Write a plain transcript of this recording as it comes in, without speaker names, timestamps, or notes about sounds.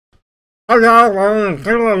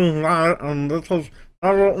Feeling right, and this is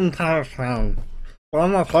our entire sound. But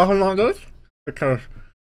I'm not talking like this because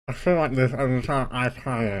I feel like this every time I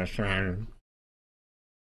play this game.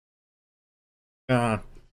 Yeah.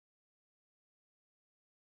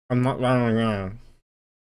 I'm not running around.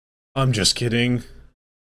 I'm just kidding.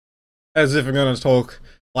 As if I'm gonna talk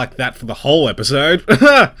like that for the whole episode.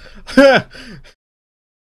 That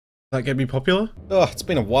get me popular? Oh, it's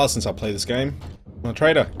been a while since I played this game. I'm a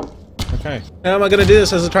traitor. Okay. How am I gonna do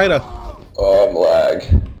this as a traitor? Oh,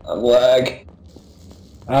 I'm lag.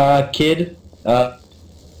 Kid.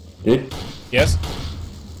 Dude. Yes?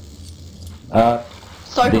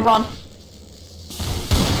 Sober run.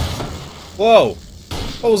 Whoa!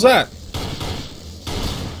 What was that?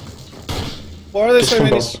 Why are there so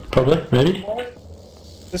many? Probably, maybe.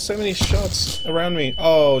 There's so many shots around me.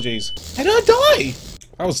 Oh, jeez. How did I die?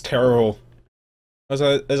 That was terrible. As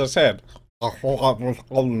I said. I thought I was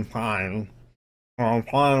on time. I'm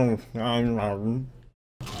playing with game.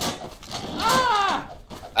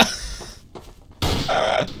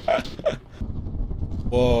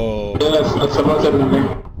 Whoa. Yes, someone said my name.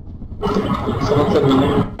 Someone said my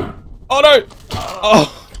name. Oh no!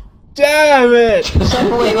 Oh! Damn it!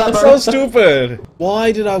 That's so stupid!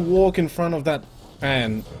 Why did I walk in front of that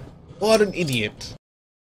man? What an idiot.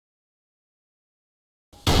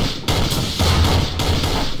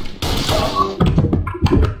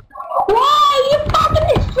 Why? You're fucking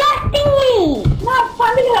distracting me! Not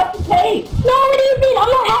fun to have to tea. No, it isn't. I'm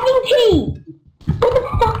not having tea. What the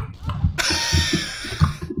fuck?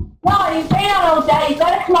 No, you've been out all day.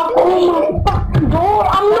 That's not tea. Oh my fucking god.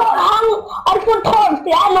 I'm not hungry. I just want toast.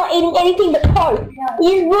 I'm not eating anything but toast.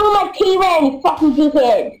 You just ruined my tea round, you fucking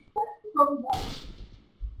dickhead. No,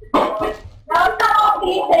 I'm not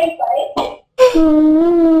eating anything.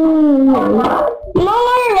 No,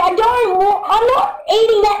 I don't want. I'm not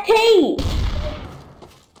eating that tea.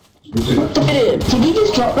 Did he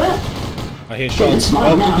just drop that? I hear shots.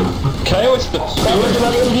 KO, it's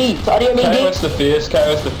the fierce,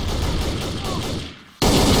 KO, it's the...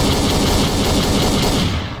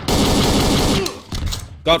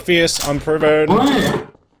 Got fierce, I'm proven.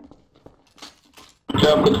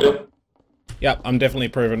 Yep, I'm definitely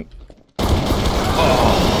proven.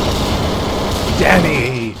 Oh.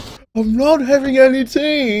 Danny! I'm not having any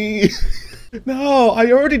tea! No,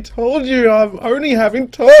 I already told you I'm only having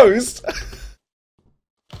toast!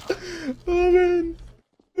 Oh man!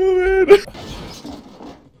 Oh man!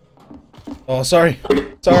 Oh, sorry.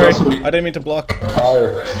 Sorry, I didn't mean to block.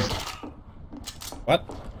 Fire. What?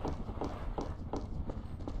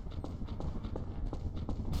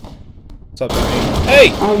 What's up, Danny?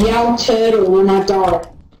 Hey! I yell turtle when I die.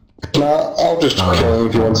 Nah, I'll just kill him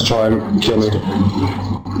if he wants to try and kill me.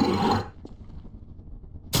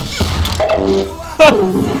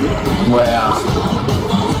 Wow.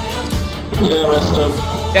 Yeah, rest him.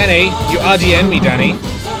 Danny, you RGN'd me, Danny.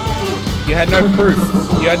 You had no proof.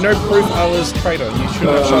 You had no proof I was traitor. You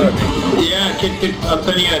shouldn't have shot at me. Yeah, kid, I'm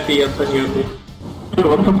turning you OP, I'm turning you OP. Dude,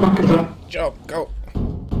 what the fuck is that? Jump, go.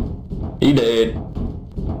 He did.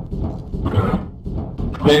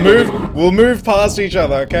 We'll move past each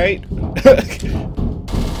other, okay?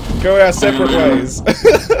 Go our separate ways.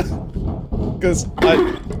 Because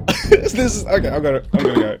this is okay. I'm gonna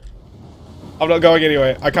go. I'm not going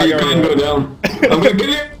anywhere. I can't go anywhere. Go down. I'm gonna get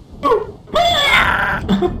you.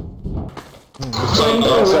 So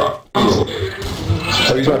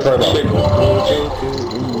use my crowbar.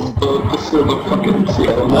 This is a fucking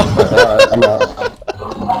alright, I'm out.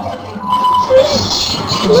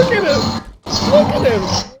 Look at him. Look at him.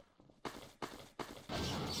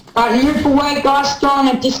 Alright, move away, guys, throwing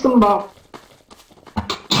a disc and ball.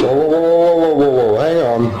 Whoa, hang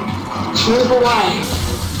on. Move away.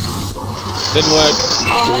 Didn't work.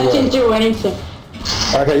 Oh, that didn't do anything.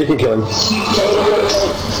 Okay, you can kill him.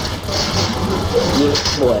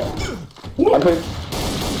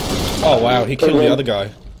 Oh wow, he killed the other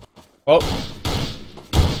guy. Oh.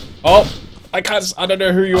 Oh! I don't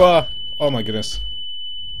know who you are. Oh my goodness.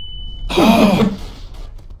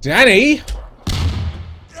 Danny!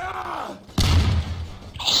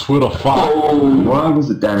 Swear to fuck. Why was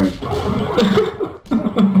it Danny?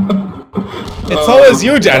 It's always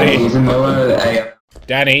you, Danny! He's in the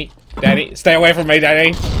Danny, stay away from me,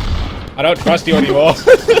 Danny! I don't trust you anymore.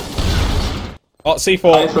 Oh,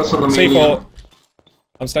 C4. C4.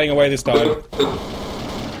 I'm staying away this time.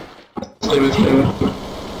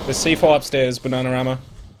 There's C4 upstairs, Bananarama.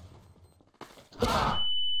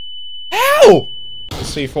 Ow!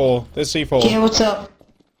 There's C4. There's C4. Yeah, what's up?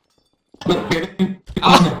 Get in.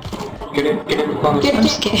 I'm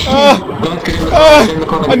scared.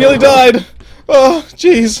 I nearly died! Oh,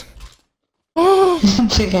 jeez.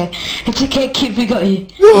 It's okay. It's okay, kid. We got you.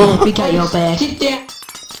 We got your back. Sit down.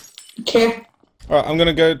 Okay. Alright, I'm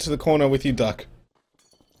gonna go to the corner with you, Duck.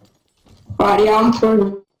 Alright, yeah, I'm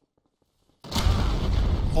through.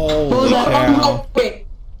 Holy cow.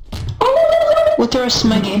 We'll throw a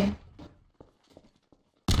smoke in.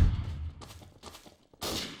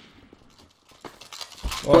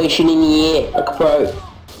 Pushing in the air like a pro.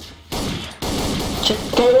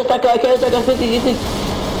 Go, Sacco, 50.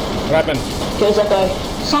 What happened? Go, Sacco.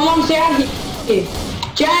 Someone's out here.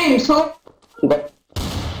 James, hold.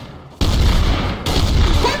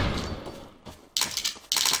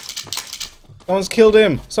 Someone's killed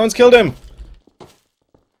him! Someone's killed him!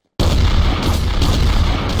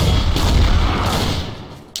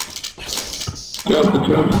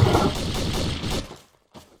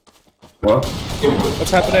 What?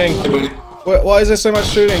 What's happening? Why is there so much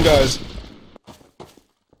shooting, guys?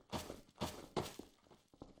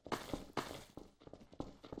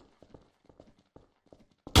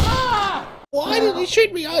 Why did he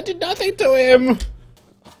shoot me? I did nothing to him!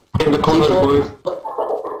 In the corner, boys.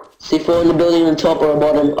 C4 in the building on top or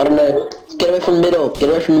bottom, I don't know. Get away from the middle. Get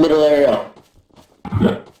away from the middle area.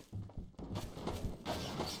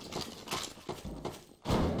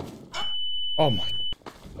 Oh my...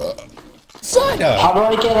 Cider! How do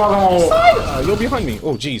I get away? Cider! You're behind me!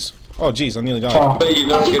 Oh jeez. Oh jeez, I nearly died. There you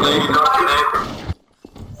go,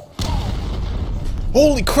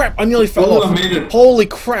 Holy crap! I nearly fell Oh, I off. made it. Holy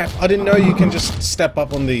crap! I didn't know you can just step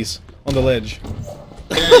up on these, on the ledge.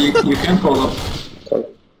 Yeah, you can fall off.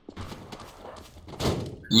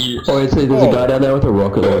 Yes. Oh, see, there's a guy down there with a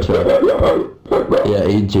rocket launcher. Yeah,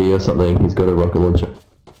 EG or something. He's got a rocket launcher.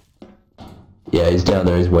 Yeah, he's down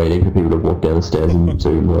there. He's waiting for people to walk down the stairs and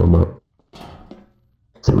zoom them up.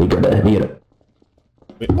 So we gotta hit it.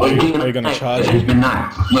 Are you gonna charge He's him? been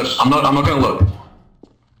knocked. Look, I'm not gonna look.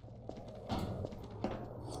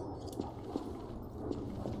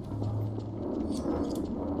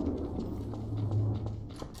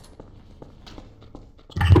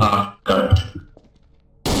 Go.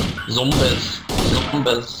 Zombies.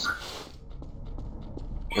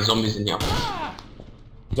 The zombies in here.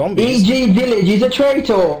 Zombies? EG Village is a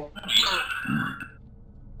traitor!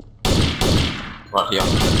 Right here.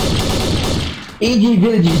 EG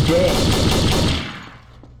Village is dead.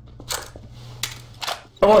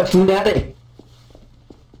 Oh, it's Natty.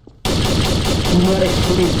 Natty,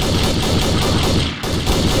 please.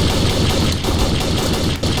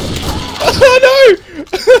 Oh no!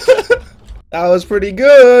 That was pretty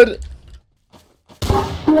good!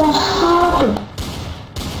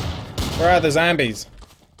 Where are the zombies?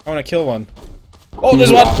 I wanna kill one. Oh,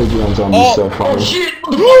 there's one! Oh shit!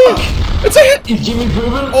 It's a hit! Jimmy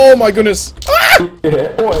Rubin? Oh my goodness! Ah!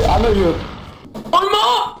 Yeah. Oh, I know you. I'm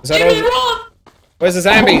up! Is that Jimmy, all- run! Where's the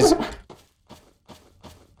zombies?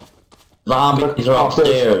 Zombies are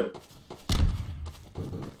upstairs.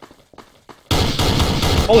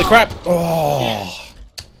 Holy crap! Oh!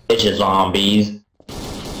 It's your zombies.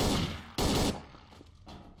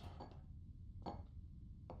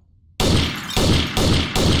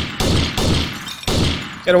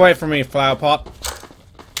 Get away from me, flower pot.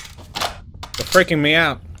 You're freaking me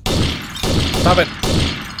out. Stop it.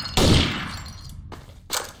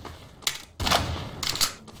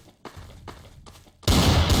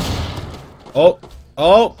 Oh!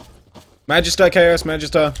 Oh! Magister, Chaos,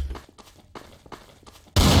 Magister.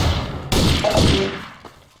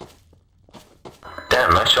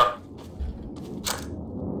 Damn, nice shot.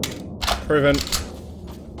 Proven.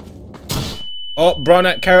 Oh,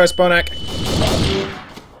 Bronak, Chaos, Bronak.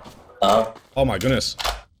 Oh my goodness.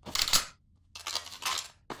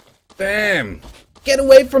 Damn. Get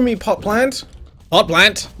away from me, pot plant. Pot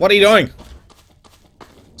plant, what are you doing?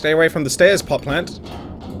 Stay away from the stairs, pot plant.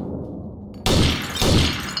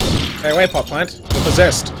 Stay away, pot plant. You're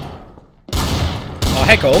possessed. Oh,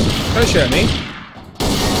 heckle. Don't show me.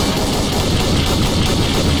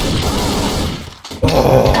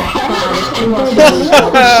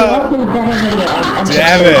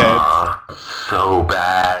 Damn it. So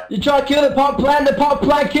bad. You try to kill the pot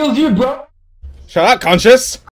plant kills you, bro. Shut up, conscious.